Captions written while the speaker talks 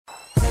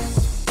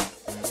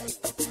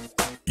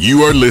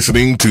You are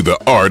listening to The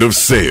Art of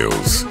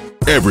Sales.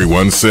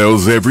 Everyone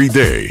sells every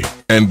day,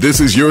 and this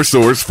is your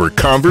source for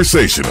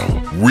conversational,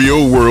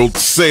 real-world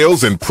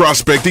sales and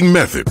prospecting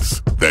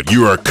methods that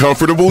you are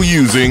comfortable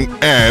using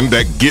and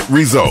that get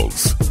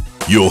results.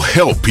 You'll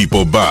help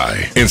people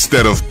buy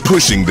instead of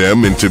pushing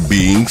them into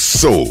being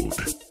sold.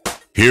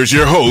 Here's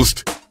your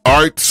host,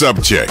 Art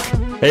Subcheck.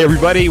 Hey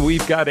everybody,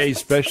 we've got a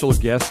special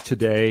guest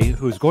today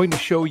who's going to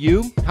show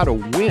you how to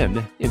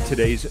win in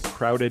today's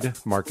crowded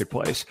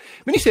marketplace.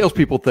 Many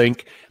salespeople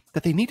think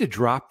that they need to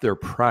drop their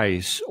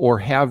price or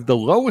have the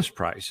lowest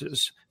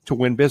prices to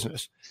win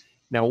business.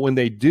 Now, when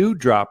they do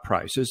drop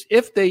prices,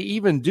 if they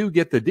even do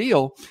get the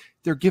deal,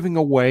 they're giving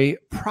away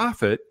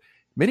profit,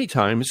 many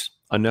times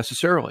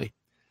unnecessarily.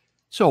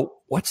 So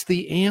what's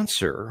the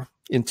answer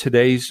in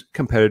today's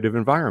competitive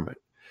environment?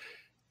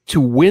 To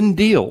win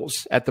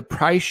deals at the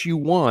price you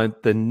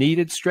want, the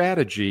needed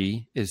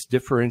strategy is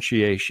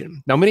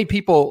differentiation. Now, many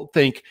people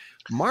think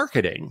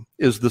marketing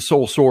is the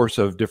sole source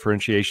of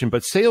differentiation,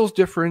 but sales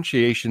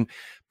differentiation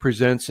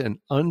presents an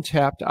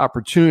untapped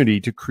opportunity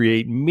to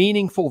create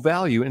meaningful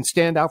value and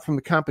stand out from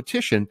the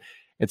competition.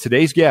 And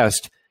today's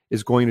guest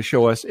is going to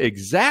show us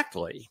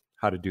exactly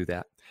how to do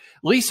that.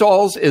 Lee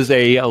Salz is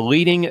a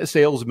leading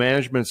sales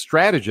management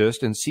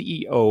strategist and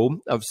CEO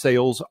of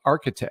Sales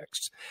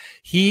Architects.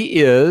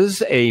 He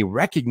is a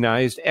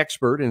recognized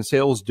expert in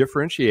sales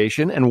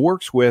differentiation and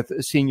works with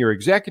senior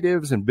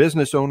executives and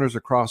business owners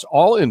across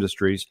all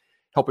industries,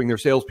 helping their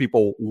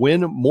salespeople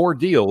win more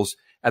deals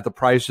at the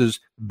prices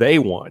they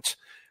want.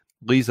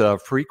 Lee's a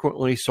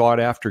frequently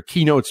sought-after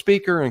keynote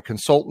speaker and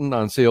consultant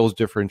on sales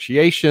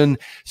differentiation,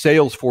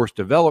 sales force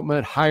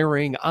development,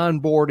 hiring,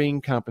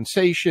 onboarding,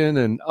 compensation,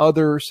 and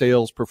other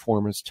sales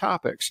performance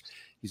topics.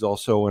 He's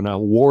also an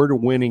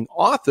award-winning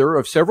author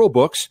of several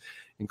books,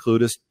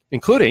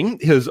 including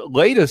his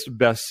latest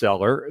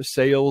bestseller,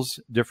 Sales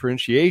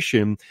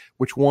Differentiation,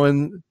 which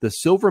won the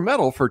silver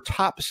medal for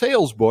Top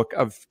Sales Book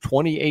of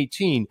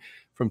 2018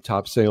 from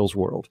Top Sales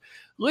World.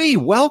 Lee,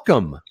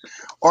 welcome.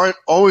 Art,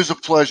 always a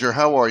pleasure.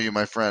 How are you,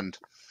 my friend?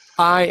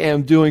 I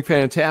am doing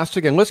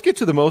fantastic. And let's get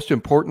to the most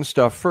important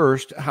stuff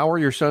first. How are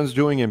your sons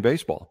doing in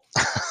baseball?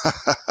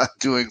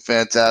 Doing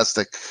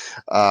fantastic.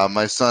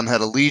 My son had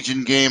a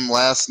Legion game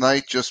last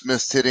night, just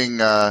missed hitting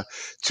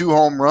 2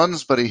 home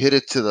runs, but he hit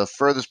it to the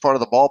furthest part of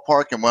the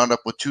ballpark and wound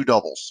up with 2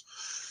 doubles.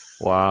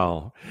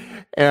 Wow.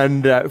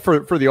 And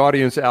for the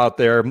audience out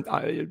there,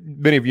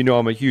 many of you know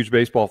I'm a huge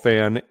baseball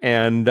fan,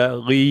 and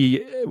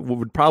Lee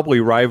would probably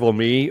rival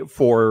me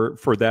for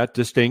that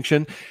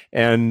distinction.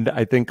 And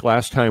I think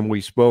last time we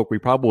spoke, we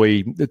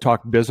probably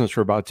talked business for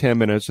about 10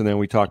 minutes, and then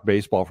we talked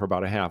baseball for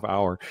about a half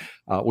hour,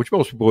 which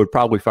most people would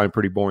probably find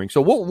pretty boring.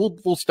 So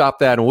we'll stop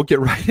that, and we'll get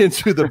right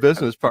into the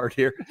business part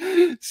here.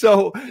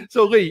 So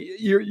Lee,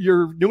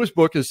 your newest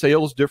book is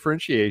Sales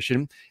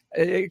Differentiation.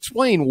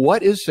 Explain,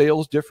 what is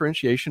sales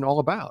differentiation all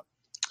about?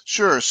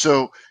 Sure.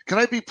 So can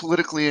I be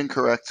politically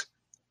incorrect?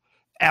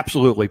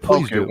 Absolutely.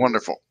 Please do.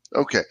 Wonderful.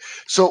 Okay.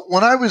 So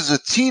when I was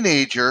a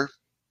teenager,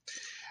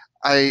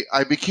 I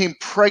became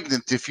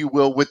pregnant, if you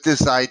will, with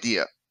this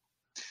idea,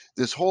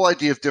 this whole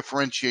idea of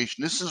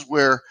differentiation. This is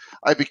where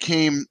I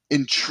became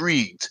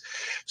intrigued.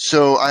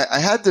 So I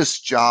had this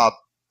job.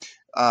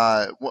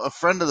 A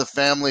friend of the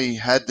family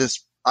had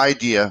this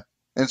idea.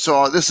 And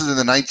so this is in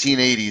the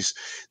 1980s,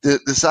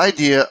 this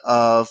idea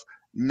of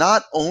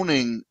not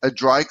owning a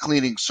dry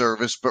cleaning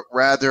service, but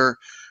rather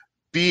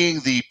being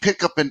the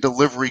pickup and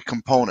delivery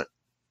component.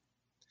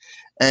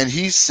 And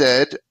he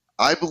said,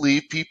 I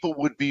believe people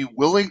would be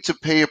willing to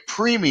pay a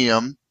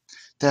premium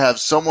to have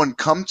someone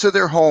come to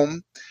their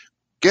home,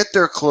 get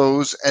their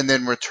clothes, and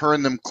then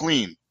return them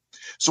clean.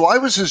 So I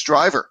was his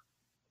driver.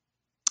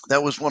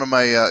 That was one of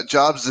my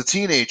jobs as a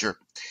teenager.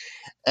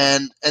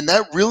 And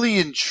that really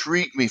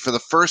intrigued me for the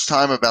first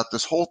time about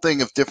this whole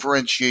thing of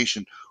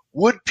differentiation.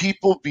 Would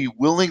people be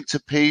willing to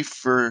pay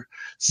for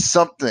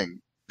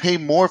something, pay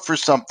more for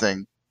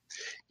something,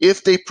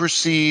 if they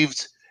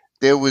perceived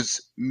there was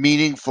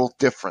meaningful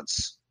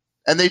difference?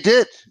 And they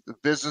did. The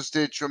business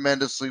did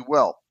tremendously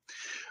well.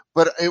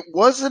 But it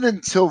wasn't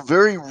until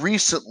very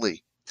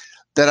recently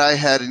that I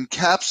had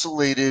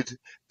encapsulated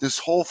this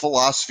whole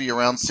philosophy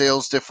around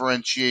sales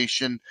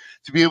differentiation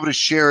to be able to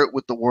share it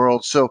with the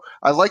world. So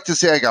I like to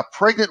say I got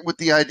pregnant with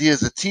the idea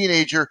as a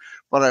teenager,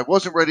 but I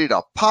wasn't ready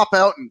to pop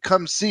out and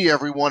come see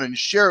everyone and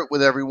share it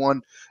with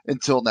everyone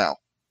until now.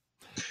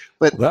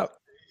 But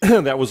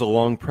that was a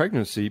long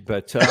pregnancy,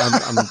 but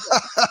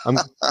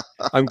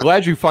I'm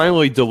glad you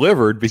finally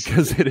delivered,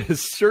 because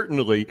it's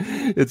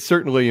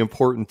certainly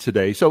important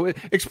today. So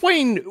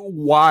explain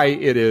why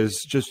it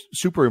is just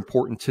super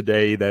important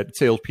today that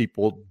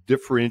salespeople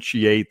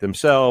differentiate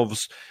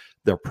themselves,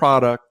 their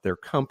product, their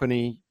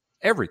company,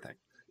 everything.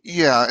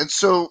 Yeah, and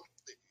so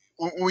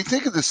when we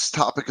think of this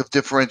topic of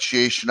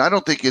differentiation, I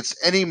don't think it's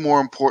any more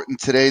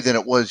important today than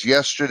it was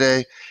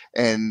yesterday,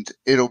 and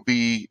it'll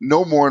be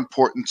no more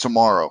important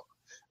tomorrow.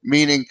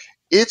 Meaning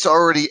it's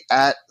already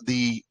at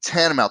the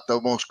tantamount,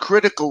 the most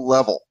critical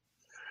level.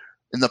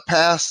 In the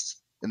past,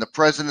 in the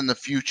present and the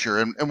future.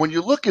 And when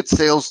you look at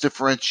sales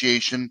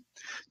differentiation,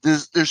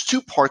 there's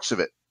two parts of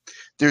it.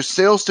 There's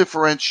sales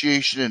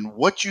differentiation in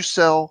what you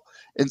sell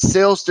and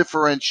sales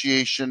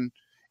differentiation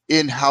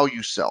in how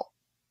you sell.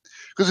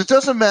 Because it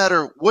doesn't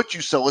matter what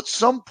you sell. At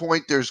some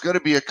point, there's going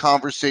to be a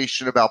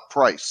conversation about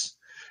price.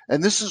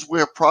 And this is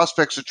where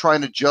prospects are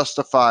trying to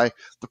justify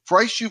the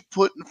price you've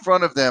put in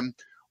front of them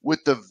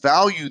with the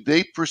value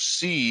they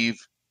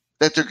perceive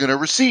that they're going to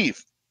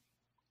receive.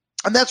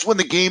 And that's when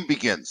the game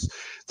begins.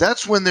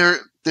 That's when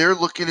they're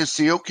looking to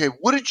see, okay,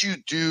 what did you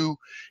do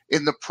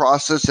in the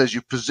process as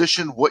you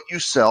position what you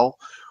sell?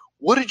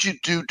 What did you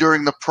do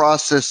during the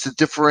process to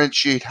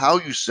differentiate how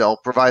you sell,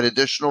 provide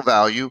additional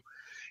value?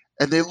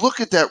 And they look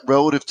at that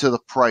relative to the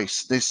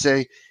price. They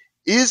say,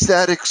 is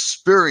that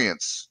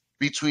experience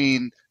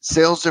between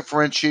sales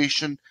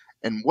differentiation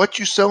and what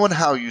you sell and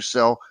how you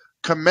sell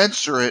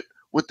commensurate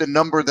with the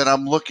number that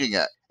I'm looking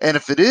at? And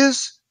if it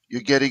is,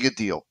 you're getting a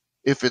deal.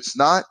 If it's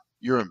not,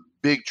 you're in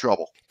big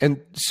trouble. And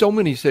so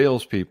many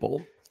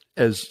salespeople,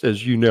 as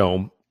you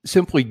know,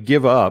 simply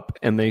give up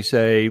and they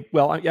say,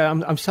 well, yeah,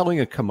 I'm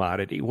selling a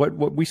commodity.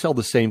 What we sell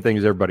the same thing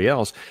as everybody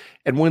else.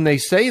 And when they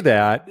say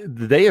that,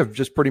 they have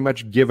just pretty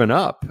much given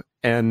up.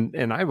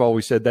 And I've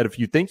always said that if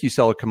you think you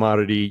sell a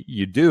commodity,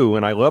 you do.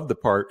 And I love the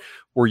part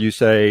where you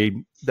say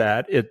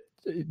that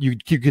you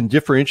can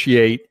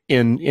differentiate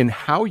in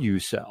how you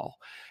sell.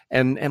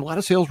 And a lot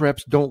of sales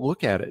reps don't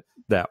look at it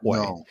that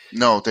way.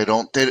 No, they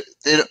don't. They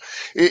don't.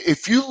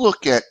 If you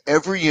look at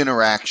every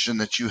interaction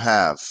that you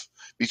have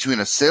between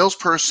a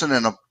salesperson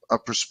and a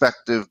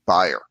prospective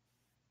buyer,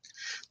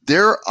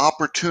 there are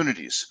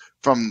opportunities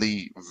from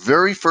the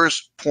very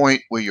first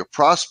point where you're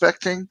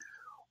prospecting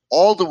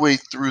all the way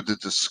through the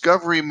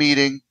discovery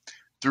meeting,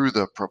 through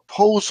the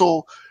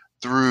proposal,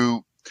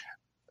 through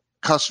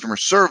customer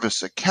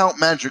service, account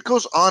manager. It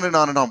goes on and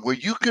on and on, where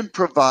you can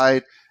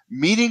provide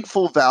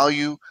meaningful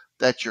value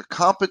that your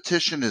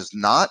competition is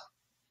not,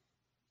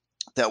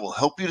 that will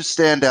help you to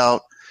stand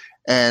out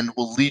and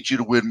will lead you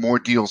to win more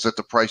deals at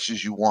the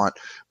prices you want.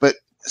 But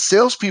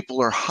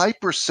salespeople are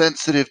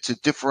hypersensitive to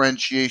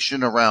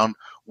differentiation around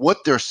what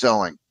they're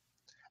selling.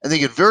 And they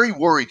get very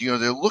worried. You know,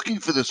 they're looking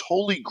for this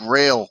holy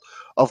grail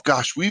of,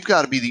 gosh, we've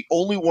got to be the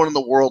only one in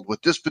the world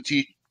with this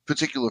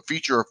particular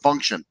feature or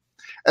function.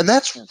 And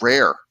that's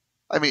rare.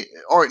 I mean,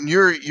 Art, in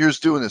your years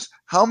doing this,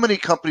 how many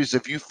companies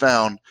have you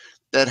found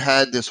that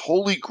had this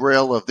holy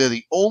grail of they're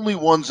the only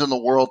ones in the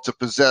world to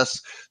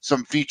possess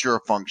some feature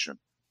or function?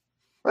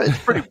 Right? It's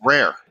pretty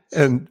rare.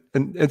 And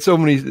so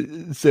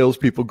many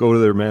salespeople go to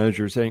their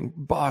manager saying,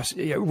 boss,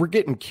 yeah, we're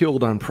getting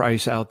killed on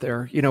price out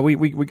there. You know,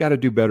 we got to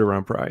do better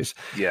on price.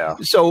 Yeah.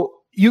 So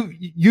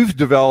you've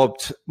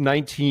developed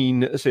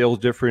 19 sales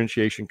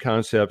differentiation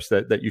concepts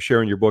that you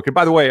share in your book. And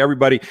by the way,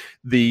 everybody,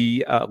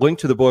 the link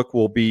to the book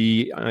will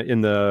be in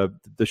the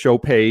show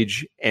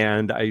page.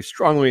 And I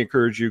strongly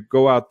encourage you,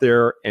 go out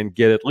there and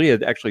get it. Leah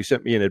actually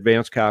sent me an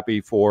advance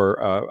copy for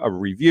a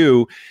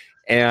review.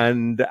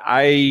 And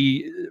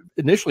I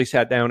initially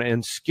sat down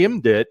and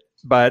skimmed it,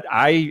 but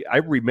I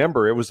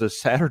remember it was a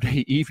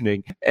Saturday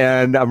evening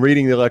and I'm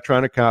reading the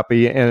electronic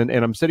copy and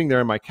I'm sitting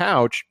there on my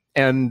couch.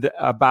 And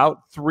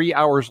about 3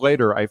 hours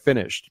later, I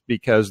finished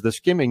because the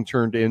skimming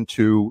turned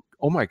into,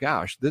 oh my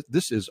gosh,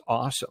 this is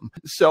awesome.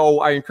 So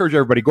I encourage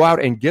everybody, go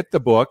out and get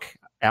the book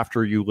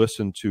after you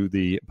listen to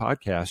the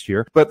podcast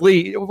here. But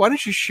Lee, why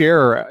don't you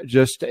share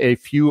just a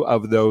few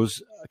of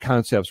those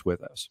concepts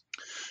with us?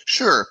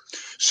 Sure.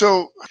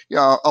 So,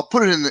 yeah, I'll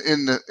put it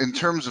in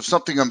terms of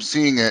something I'm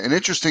seeing, an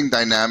interesting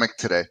dynamic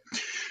today.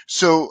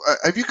 So,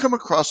 have you come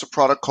across a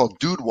product called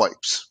Dude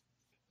Wipes?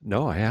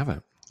 No, I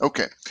haven't.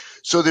 Okay.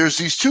 So there's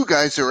these two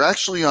guys that are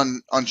actually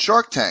on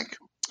Shark Tank,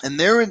 and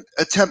they're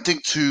attempting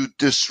to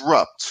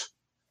disrupt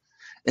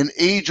an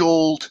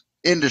age-old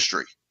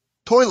industry,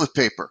 toilet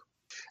paper.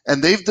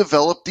 And they've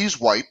developed these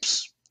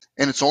wipes,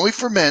 and it's only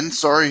for men.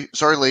 Sorry,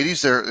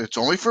 ladies, it's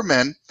only for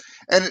men.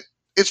 And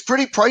it's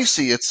pretty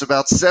pricey. It's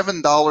about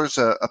 $7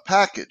 a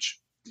package.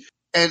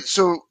 And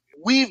so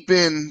we've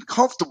been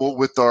comfortable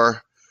with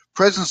our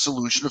present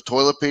solution of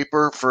toilet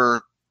paper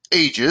for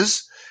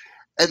ages.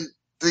 And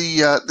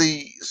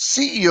the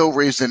CEO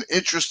raised an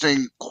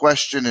interesting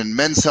question in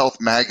Men's Health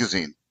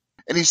magazine.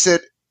 And he said,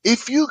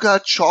 if you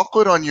got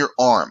chocolate on your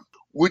arm,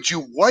 would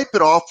you wipe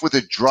it off with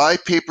a dry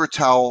paper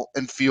towel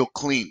and feel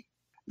clean?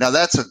 Now,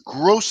 that's a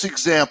gross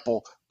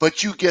example,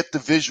 but you get the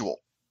visual.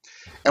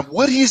 And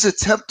what he's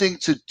attempting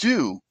to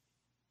do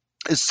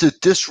is to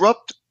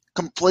disrupt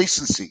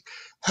complacency,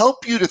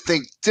 help you to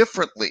think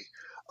differently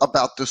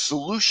about the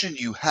solution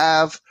you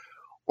have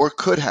or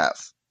could have.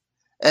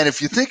 And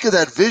if you think of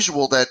that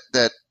visual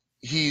that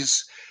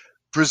he's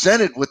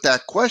presented with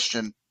that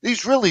question,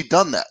 he's really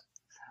done that.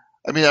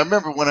 I mean, I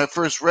remember when I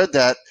first read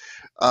that,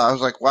 I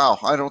was like, wow,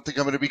 I don't think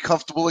I'm going to be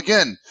comfortable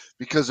again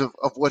because of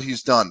what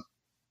he's done.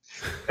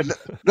 And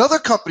another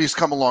company's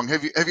come along.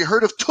 Have you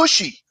heard of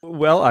Tushy?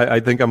 Well, I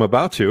think I'm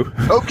about to.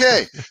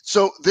 Okay.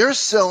 So they're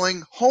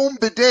selling home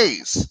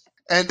bidets,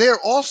 and they're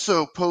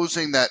also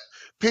posing that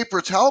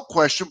paper towel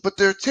question, but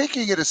they're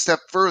taking it a step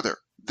further.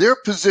 They're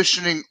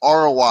positioning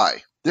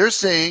ROI. They're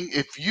saying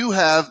if you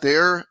have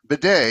their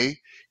bidet,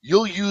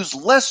 you'll use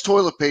less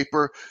toilet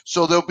paper,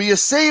 so there'll be a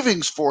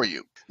savings for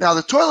you. Now,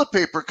 the toilet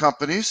paper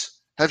companies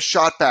have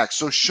shot back.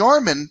 So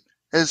Charmin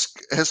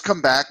has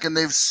come back, and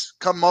they've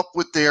come up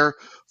with their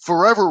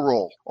Forever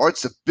Roll. Or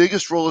it's the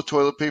biggest roll of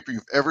toilet paper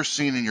you've ever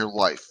seen in your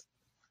life.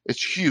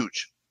 It's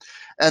huge.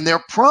 And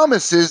their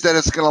promise is that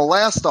it's going to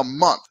last a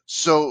month.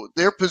 So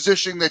they're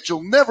positioning that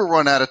you'll never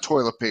run out of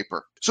toilet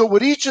paper. So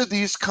what each of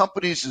these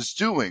companies is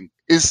doing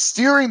is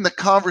steering the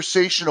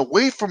conversation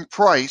away from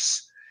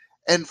price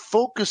and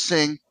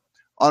focusing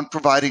on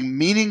providing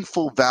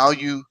meaningful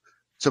value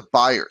to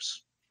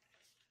buyers,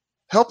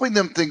 helping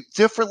them think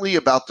differently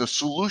about the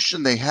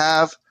solution they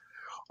have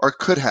or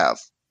could have.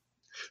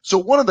 So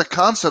one of the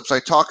concepts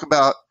I talk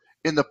about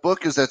in the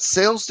book is that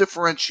sales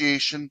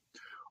differentiation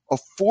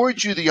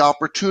affords you the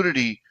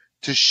opportunity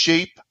to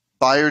shape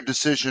buyer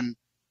decision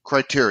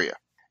criteria.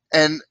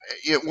 And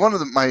one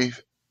of my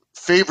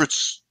favorite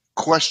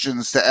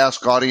questions to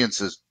ask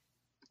audiences,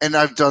 and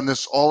I've done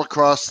this all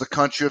across the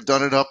country, I've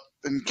done it up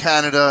in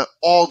Canada,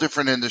 all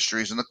different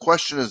industries, and the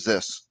question is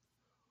this: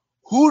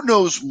 who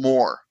knows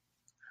more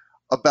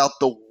about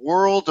the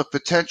world of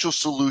potential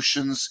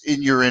solutions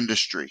in your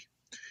industry,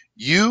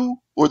 you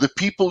or the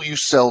people you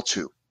sell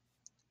to?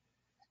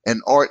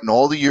 And Art, in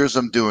all the years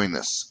I'm doing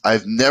this,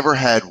 I've never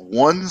had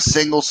one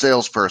single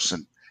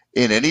salesperson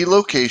in any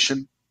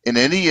location, in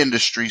any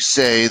industry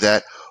say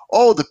that,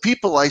 oh, the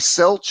people I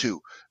sell to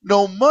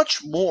know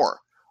much more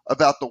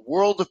about the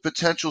world of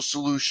potential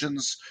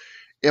solutions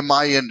in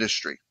my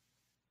industry.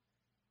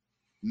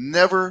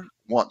 Never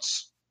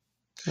once.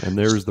 And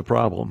there's the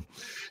problem.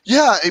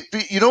 Yeah,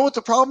 you know what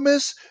the problem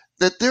is?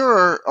 That there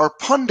are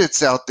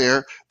pundits out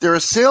there, there are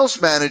sales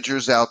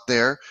managers out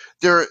there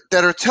that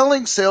are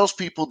telling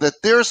salespeople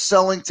that they're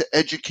selling to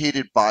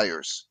educated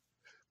buyers,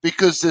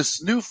 because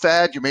this new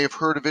fad, you may have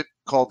heard of it,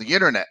 called the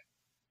internet,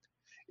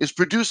 is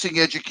producing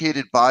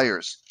educated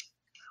buyers.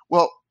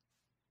 Well,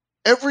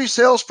 every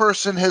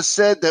salesperson has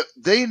said that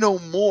they know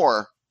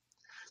more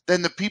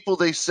than the people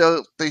they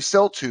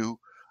sell to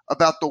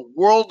about the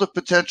world of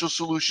potential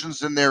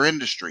solutions in their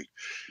industry.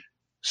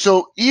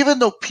 So even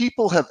though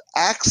people have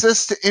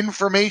access to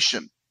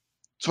information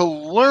to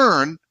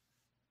learn,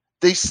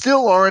 they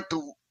still aren't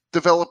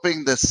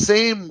developing the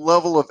same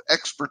level of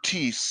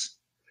expertise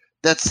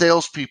that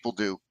salespeople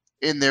do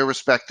in their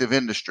respective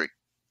industry.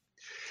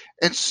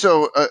 And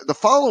so the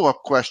follow-up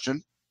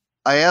question,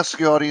 I ask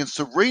the audience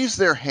to raise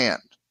their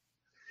hand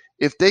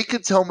if they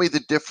could tell me the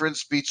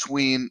difference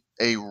between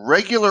a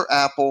regular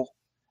apple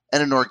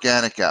and an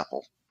organic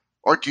apple.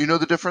 Art, do you know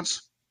the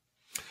difference?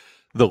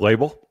 The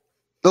label?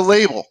 The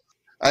label.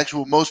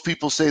 Actually, most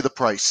people say the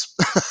price.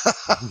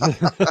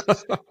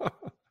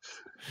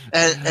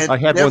 and I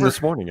had one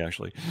this morning,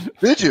 actually.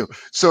 Did you?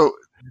 So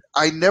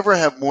I never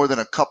have more than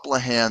a couple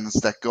of hands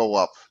that go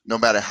up, no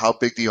matter how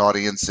big the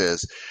audience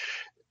is.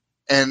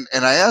 And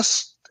I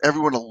ask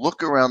everyone to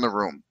look around the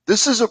room.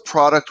 This is a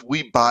product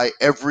we buy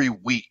every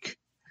week,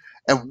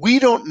 and we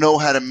don't know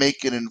how to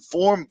make an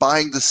informed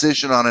buying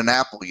decision on an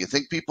apple. You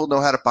think people know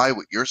how to buy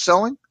what you're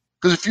selling?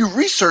 Because if you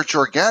research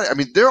organic, I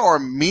mean, there are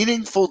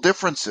meaningful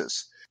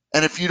differences.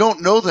 And if you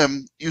don't know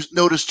them, you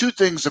notice two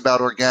things about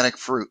organic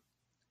fruit.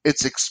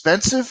 It's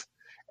expensive,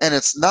 and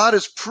it's not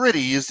as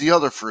pretty as the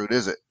other fruit,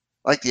 is it?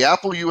 Like the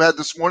apple you had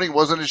this morning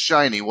wasn't as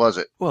shiny, was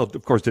it? Well,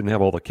 of course, didn't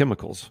have all the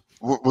chemicals.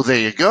 Well, there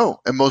you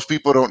go. And most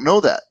people don't know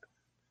that.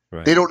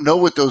 Right. They don't know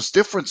what those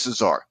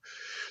differences are.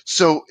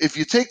 So if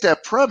you take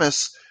that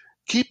premise,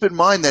 keep in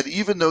mind that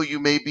even though you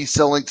may be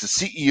selling to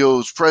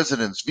CEOs,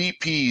 presidents,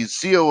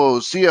 VPs,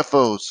 COOs,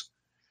 CFOs,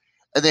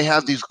 and they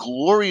have these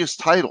glorious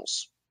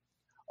titles,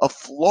 a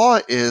flaw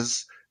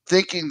is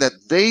thinking that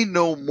they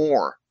know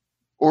more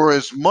or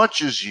as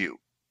much as you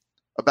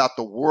about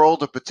the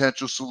world of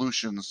potential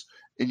solutions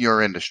in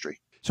your industry.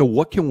 So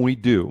what can we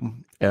do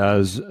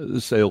as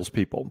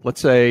salespeople? Let's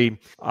say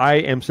I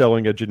am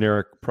selling a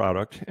generic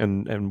product,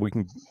 and we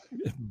can,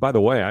 by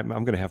the way, I'm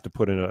going to have to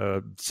put in a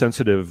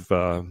sensitive,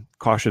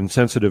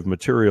 caution-sensitive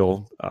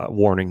material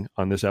warning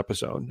on this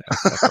episode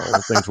after all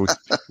the things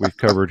we've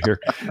covered here.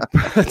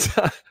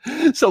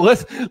 But, so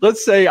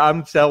let's say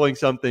I'm selling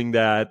something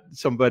that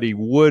somebody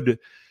would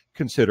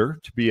consider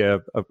to be a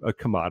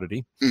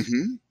commodity.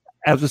 Mm-hmm.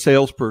 As a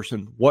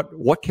salesperson,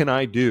 what can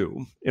I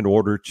do in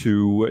order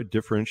to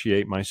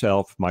differentiate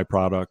myself, my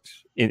product,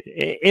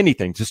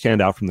 anything to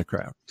stand out from the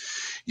crowd?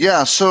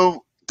 Yeah,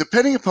 so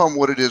depending upon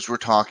what it is we're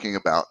talking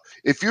about,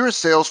 if you're a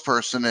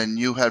salesperson and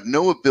you have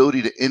no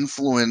ability to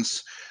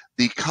influence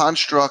the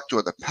construct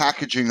or the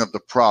packaging of the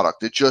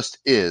product, it just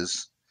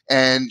is,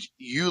 and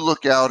you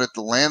look out at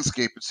the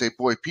landscape and say,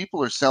 boy,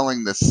 people are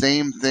selling the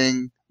same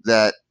thing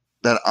that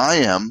I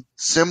am,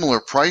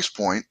 similar price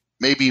point,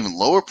 maybe even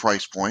lower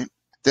price point,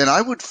 then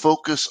I would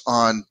focus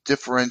on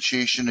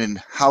differentiation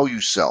in how you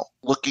sell,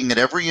 looking at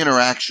every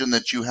interaction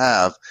that you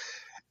have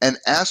and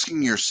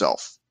asking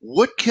yourself,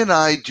 what can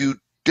I do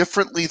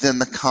differently than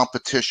the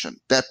competition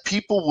that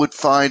people would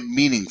find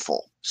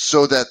meaningful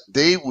so that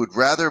they would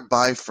rather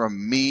buy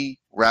from me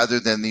rather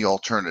than the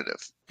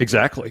alternative.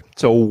 Exactly.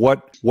 So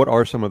what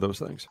are some of those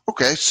things?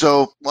 Okay,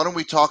 so why don't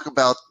we talk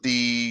about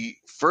the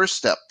first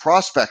step,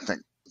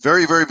 prospecting.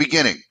 Very, very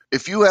beginning.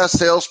 If you ask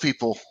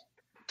salespeople,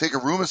 take a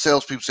room of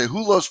salespeople, say,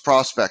 who loves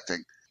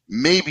prospecting?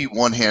 Maybe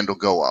one hand will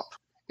go up.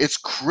 It's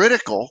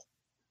critical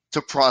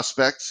to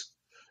prospect,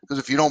 because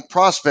if you don't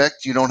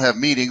prospect, you don't have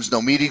meetings,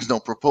 no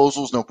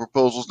proposals,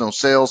 no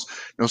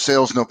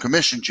sales, no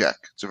commission check.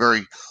 It's a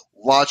very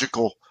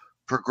logical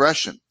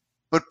progression.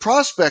 But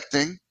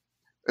prospecting,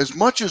 as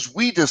much as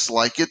we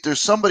dislike it,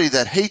 there's somebody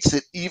that hates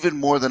it even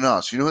more than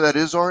us. You know who that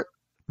is, Art?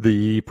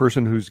 The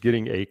person who's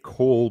getting a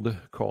cold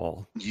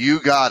call. You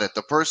got it.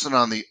 The person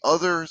on the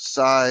other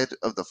side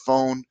of the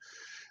phone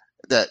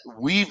that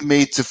we've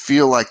made to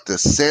feel like the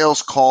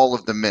sales call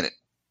of the minute.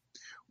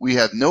 We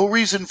have no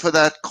reason for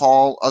that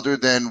call other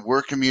than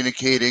we're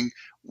communicating.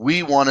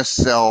 We want to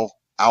sell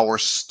our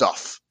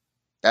stuff.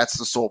 That's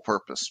the sole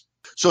purpose.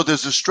 So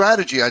there's a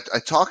strategy I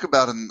talk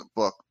about in the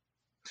book,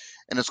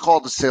 and it's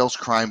called the sales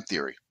crime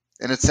theory.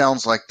 And it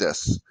sounds like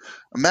this.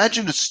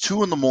 Imagine it's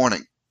 2 a.m.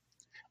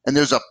 and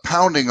there's a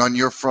pounding on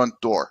your front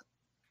door.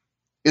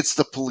 It's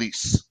the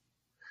police.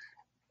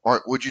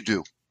 Art, what'd you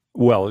do?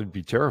 Well, it'd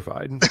be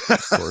terrified,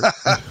 of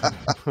course.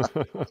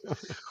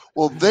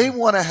 Well, they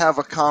want to have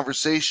a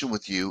conversation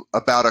with you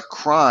about a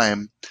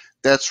crime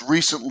that's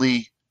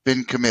recently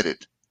been committed.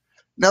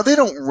 Now, they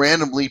don't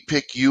randomly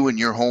pick you and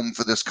your home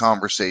for this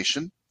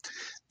conversation.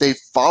 They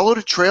followed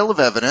a trail of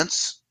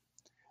evidence,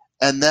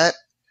 and that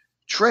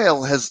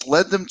trail has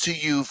led them to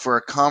you for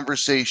a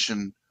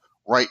conversation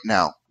right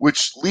now,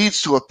 which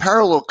leads to a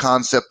parallel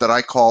concept that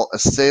I call a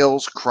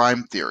sales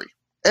crime theory.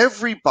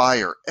 Every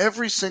buyer,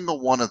 every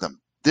single one of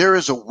them, there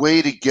is a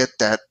way to get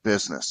that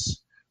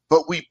business.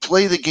 But we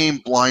play the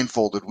game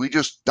blindfolded. We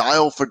just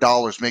dial for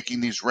dollars,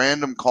 making these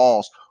random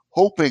calls,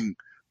 hoping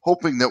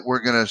that we're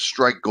going to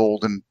strike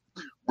gold, and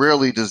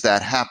rarely does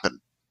that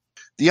happen.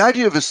 The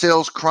idea of a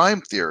sales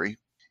crime theory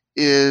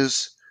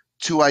is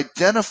to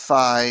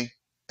identify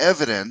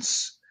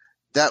evidence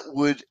that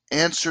would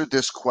answer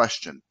this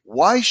question.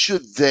 Why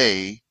should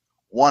they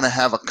want to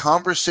have a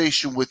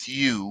conversation with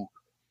you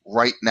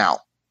right now?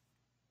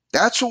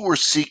 That's what we're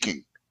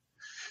seeking.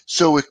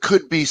 So it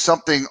could be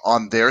something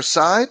on their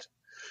side.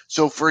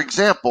 So for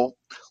example,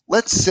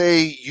 let's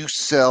say you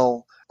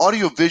sell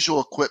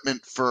audiovisual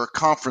equipment for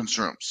conference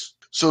rooms.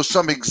 So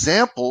some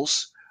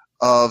examples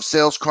of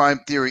sales crime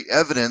theory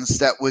evidence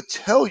that would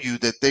tell you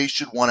that they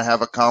should want to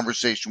have a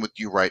conversation with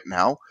you right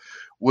now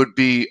would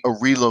be a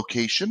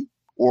relocation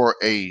or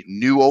a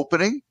new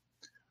opening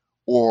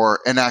or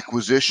an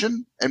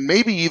acquisition, and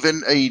maybe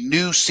even a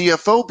new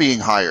CFO being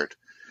hired.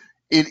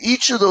 In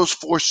each of those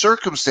 4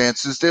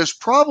 circumstances, there's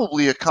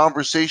probably a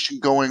conversation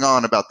going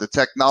on about the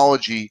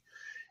technology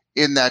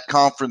in that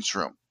conference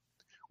room,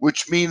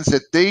 which means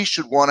that they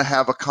should want to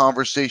have a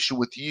conversation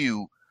with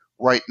you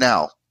right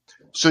now.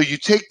 So you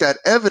take that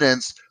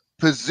evidence,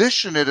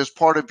 position it as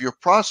part of your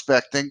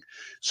prospecting,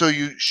 so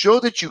you show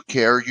that you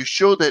care, you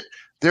show that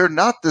they're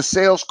not the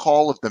sales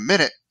call of the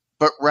minute,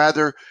 but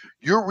rather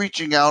you're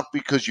reaching out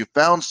because you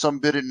found some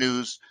bit of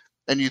news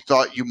and you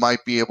thought you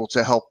might be able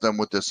to help them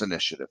with this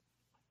initiative.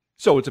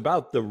 So it's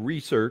about the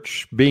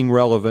research being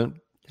relevant,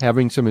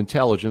 having some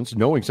intelligence,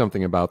 knowing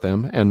something about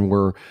them, and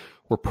we're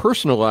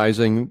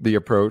personalizing the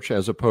approach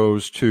as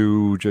opposed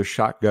to just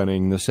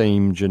shotgunning the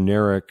same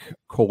generic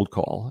cold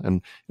call.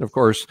 And of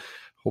course,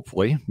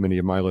 hopefully, many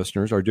of my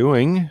listeners are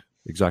doing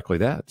exactly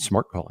that,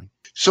 smart calling.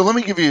 So let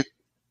me give you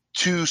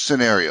 2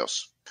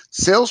 scenarios.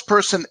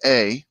 Salesperson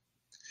A,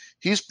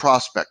 he's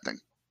prospecting,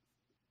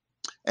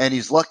 and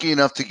he's lucky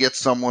enough to get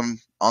someone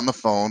on the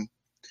phone.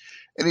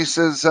 And he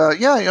says,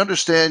 yeah, I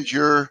understand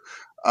you're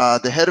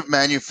the head of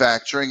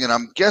manufacturing, and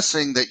I'm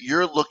guessing that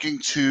you're looking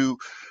to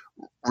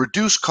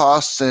reduce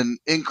costs and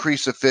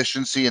increase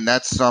efficiency, and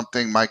that's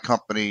something my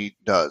company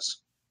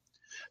does.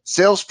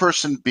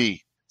 Salesperson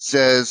B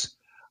says,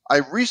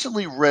 I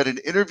recently read an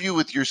interview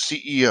with your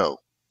CEO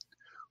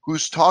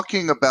who's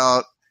talking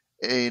about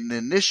an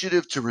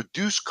initiative to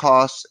reduce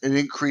costs and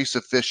increase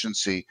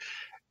efficiency.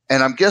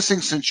 And I'm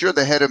guessing since you're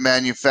the head of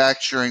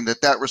manufacturing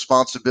that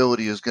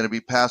responsibility is going to be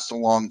passed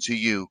along to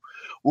you.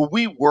 Will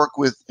we work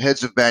with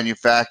heads of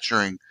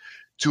manufacturing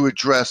to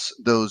address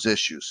those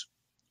issues?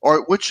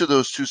 Or which of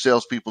those 2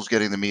 salespeople is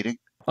getting the meeting?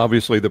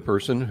 Obviously, the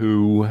person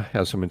who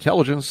has some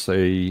intelligence,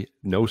 they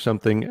know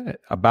something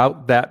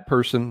about that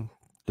person,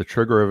 the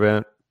trigger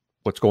event,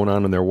 what's going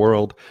on in their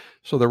world,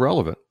 so they're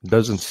relevant. It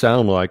doesn't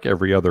sound like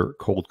every other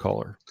cold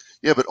caller.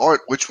 Yeah, but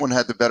Art, which one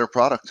had the better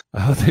product?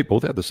 They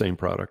both had the same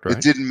product, right?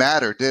 It didn't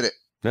matter, did it?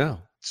 No.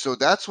 So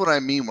that's what I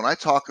mean when I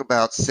talk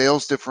about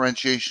sales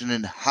differentiation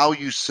and how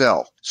you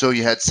sell. So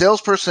you had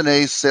salesperson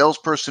A,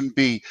 salesperson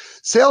B.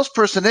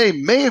 Salesperson A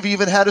may have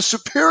even had a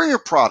superior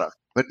product,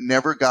 but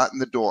never got in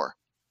the door.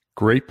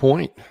 Great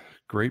point.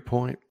 Great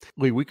point.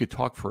 Lee, we could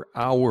talk for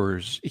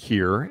hours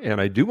here, and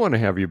I do want to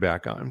have you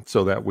back on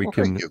so that we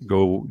can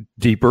go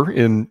deeper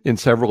in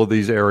several of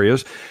these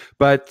areas.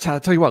 But I'll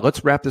tell you what,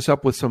 let's wrap this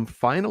up with some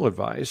final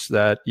advice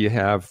that you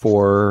have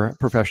for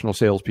professional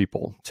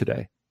salespeople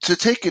today. to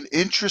take an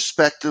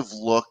introspective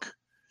look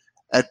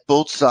at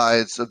both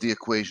sides of the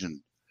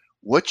equation,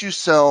 what you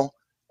sell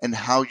and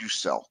how you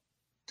sell,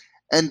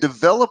 and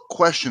develop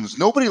questions.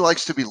 Nobody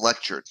likes to be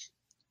lectured.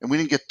 And we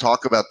didn't get to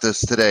talk about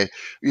this today.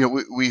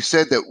 We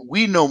said that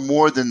we know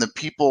more than the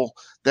people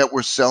that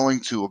we're selling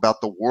to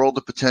about the world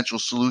of potential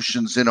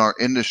solutions in our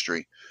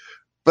industry.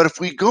 But if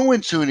we go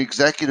into an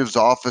executive's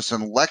office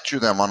and lecture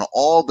them on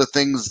all the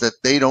things that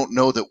they don't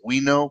know that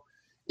we know,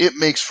 it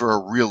makes for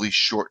a really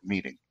short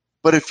meeting.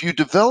 But if you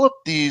develop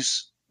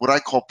these, what I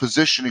call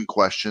positioning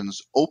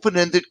questions,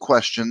 open-ended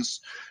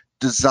questions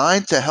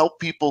designed to help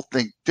people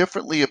think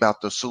differently about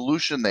the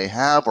solution they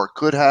have or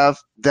could have,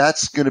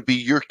 that's going to be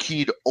your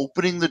key to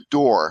opening the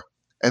door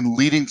and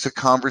leading to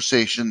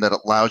conversation that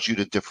allows you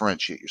to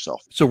differentiate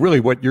yourself. So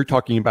really what you're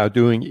talking about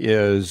doing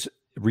is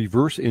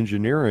reverse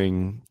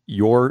engineering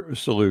your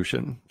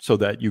solution so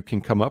that you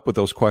can come up with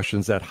those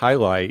questions that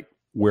highlight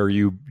where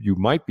you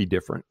might be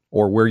different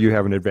or where you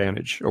have an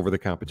advantage over the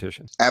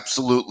competition.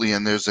 Absolutely.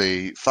 And there's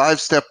a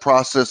 5-step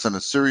process and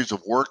a series of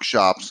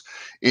workshops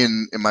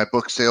in my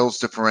book, Sales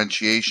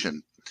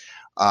Differentiation,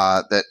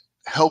 that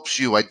helps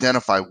you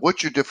identify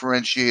what your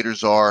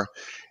differentiators are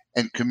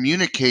and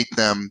communicate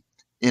them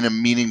in a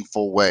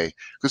meaningful way.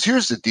 Because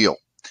here's the deal.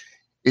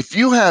 If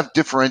you have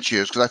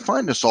differentiators, because I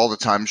find this all the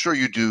time, I'm sure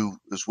you do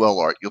as well,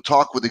 Art, you'll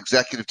talk with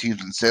executive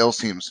teams and sales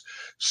teams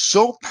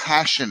so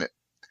passionate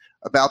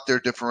about their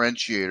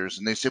differentiators,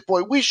 and they say,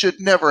 boy, we should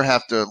never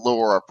have to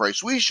lower our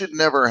price. We should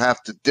never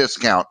have to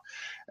discount.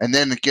 And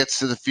then it gets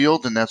to the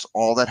field, and that's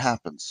all that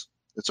happens.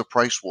 It's a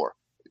price war.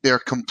 They're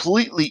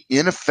completely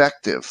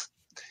ineffective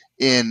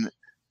in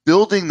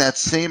building that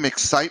same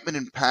excitement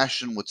and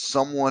passion with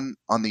someone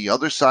on the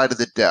other side of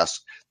the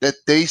desk that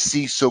they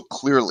see so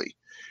clearly.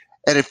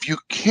 And if you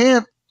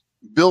can't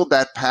build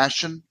that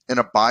passion in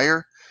a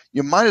buyer,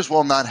 you might as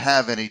well not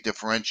have any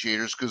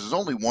differentiators, because there's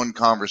only one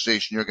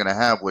conversation you're going to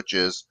have, which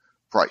is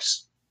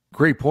price.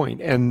 Great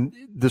point. And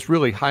this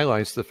really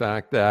highlights the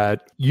fact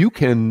that you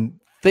can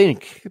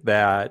think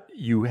that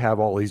you have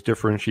all these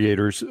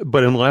differentiators,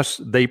 but unless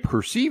they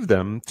perceive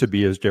them to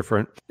be as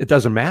different, it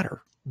doesn't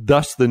matter.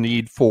 Thus the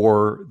need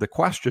for the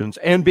questions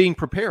and being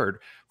prepared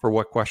for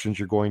what questions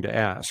you're going to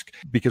ask,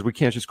 because we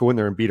can't just go in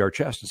there and beat our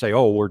chest and say,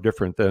 oh, we're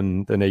different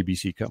than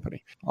ABC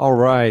company. All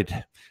right.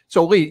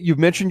 So Lee, you've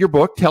mentioned your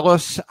book. Tell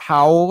us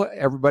how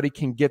everybody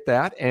can get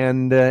that,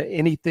 and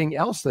anything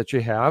else that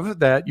you have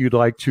that you'd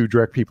like to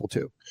direct people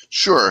to.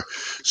 Sure.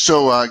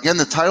 So again,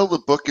 the title of the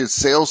book is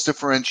Sales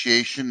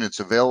Differentiation. It's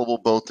available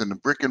both in the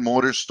brick and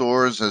mortar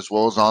stores as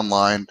well as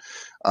online,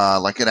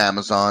 like at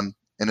Amazon,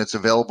 and it's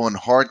available in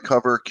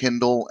hardcover,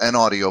 Kindle, and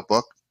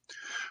audiobook.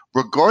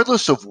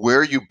 Regardless of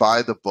where you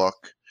buy the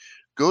book,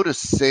 go to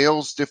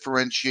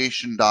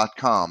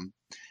salesdifferentiation.com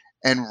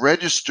and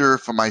register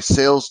for my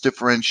Sales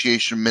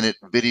Differentiation Minute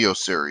video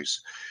series.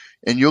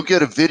 And you'll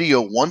get a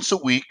video once a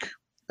week,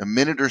 a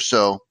minute or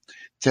so,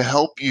 to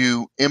help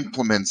you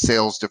implement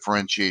sales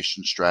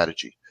differentiation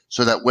strategy.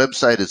 So that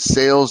website is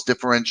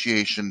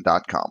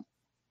salesdifferentiation.com.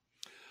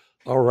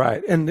 All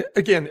right. And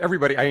again,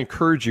 everybody, I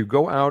encourage you,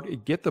 go out,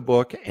 get the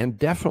book, and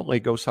definitely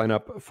go sign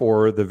up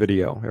for the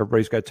video.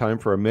 Everybody's got time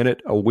for a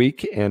minute a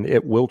week, and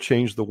it will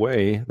change the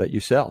way that you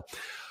sell.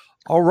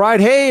 All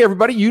right. Hey,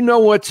 everybody, you know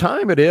what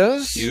time it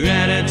is. Your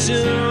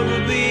attitude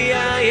will be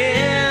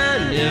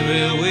iron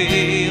every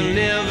way, you'll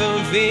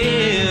never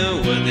feel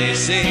what they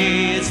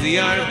say. It's the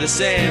art of the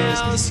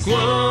sales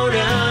quote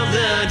of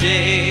the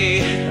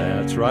day.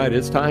 That's right.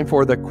 It's time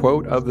for the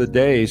quote of the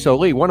day. So,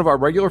 Lee, one of our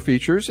regular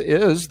features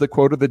is the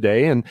quote of the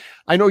day. And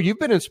I know you've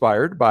been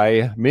inspired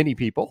by many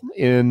people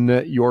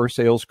in your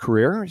sales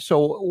career.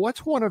 So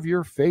what's one of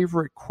your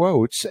favorite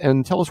quotes?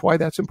 And tell us why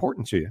that's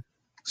important to you.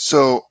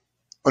 So,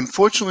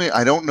 unfortunately,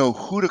 I don't know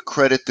who to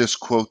credit this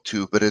quote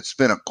to, but it's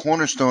been a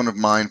cornerstone of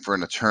mine for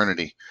an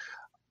eternity.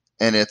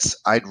 And it's,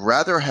 I'd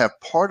rather have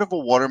part of a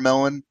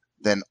watermelon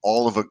than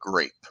all of a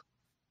grape.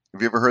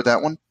 Have you ever heard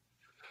that one?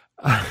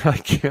 I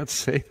can't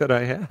say that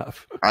I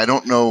have. I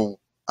don't know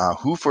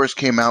who first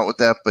came out with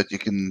that, but you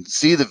can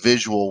see the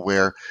visual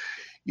where,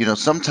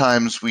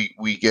 sometimes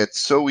we get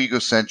so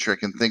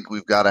egocentric and think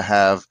we've got to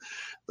have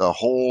the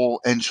whole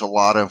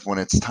enchilada when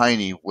it's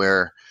tiny,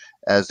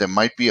 whereas there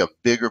might be a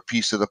bigger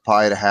piece of the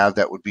pie to have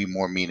that would be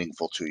more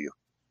meaningful to you.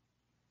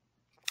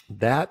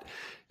 That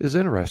is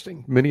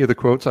interesting. Many of the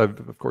quotes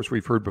of course,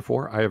 we've heard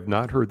before. I have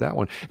not heard that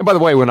one. And by the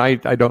way, when I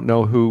don't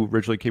know who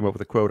originally came up with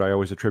the quote, I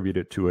always attribute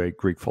it to a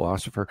Greek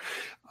philosopher.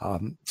 All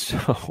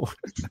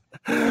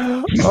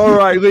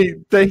right, Lee,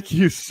 thank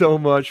you so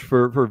much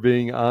for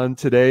being on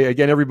today.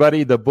 Again,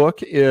 everybody, the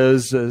book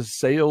is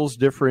Sales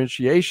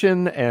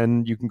Differentiation,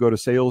 and you can go to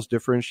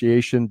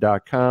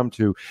salesdifferentiation.com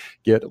to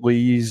get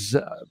Lee's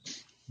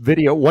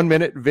video,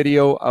 1-minute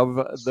video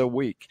of the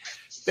week.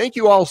 Thank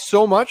you all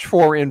so much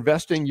for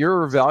investing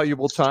your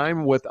valuable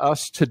time with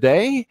us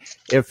today.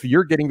 If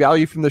you're getting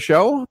value from the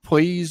show,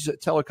 please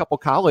tell a couple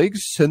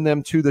colleagues, send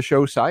them to the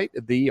show site,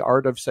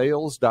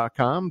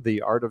 theartofsales.com,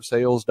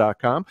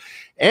 theartofsales.com.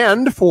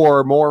 And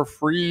for more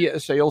free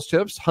sales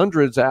tips,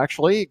 hundreds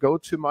actually, go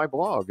to my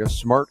blog,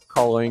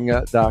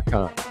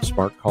 smartcalling.com,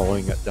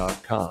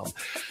 smartcalling.com.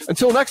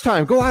 Until next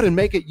time, go out and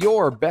make it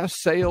your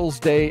best sales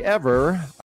day ever.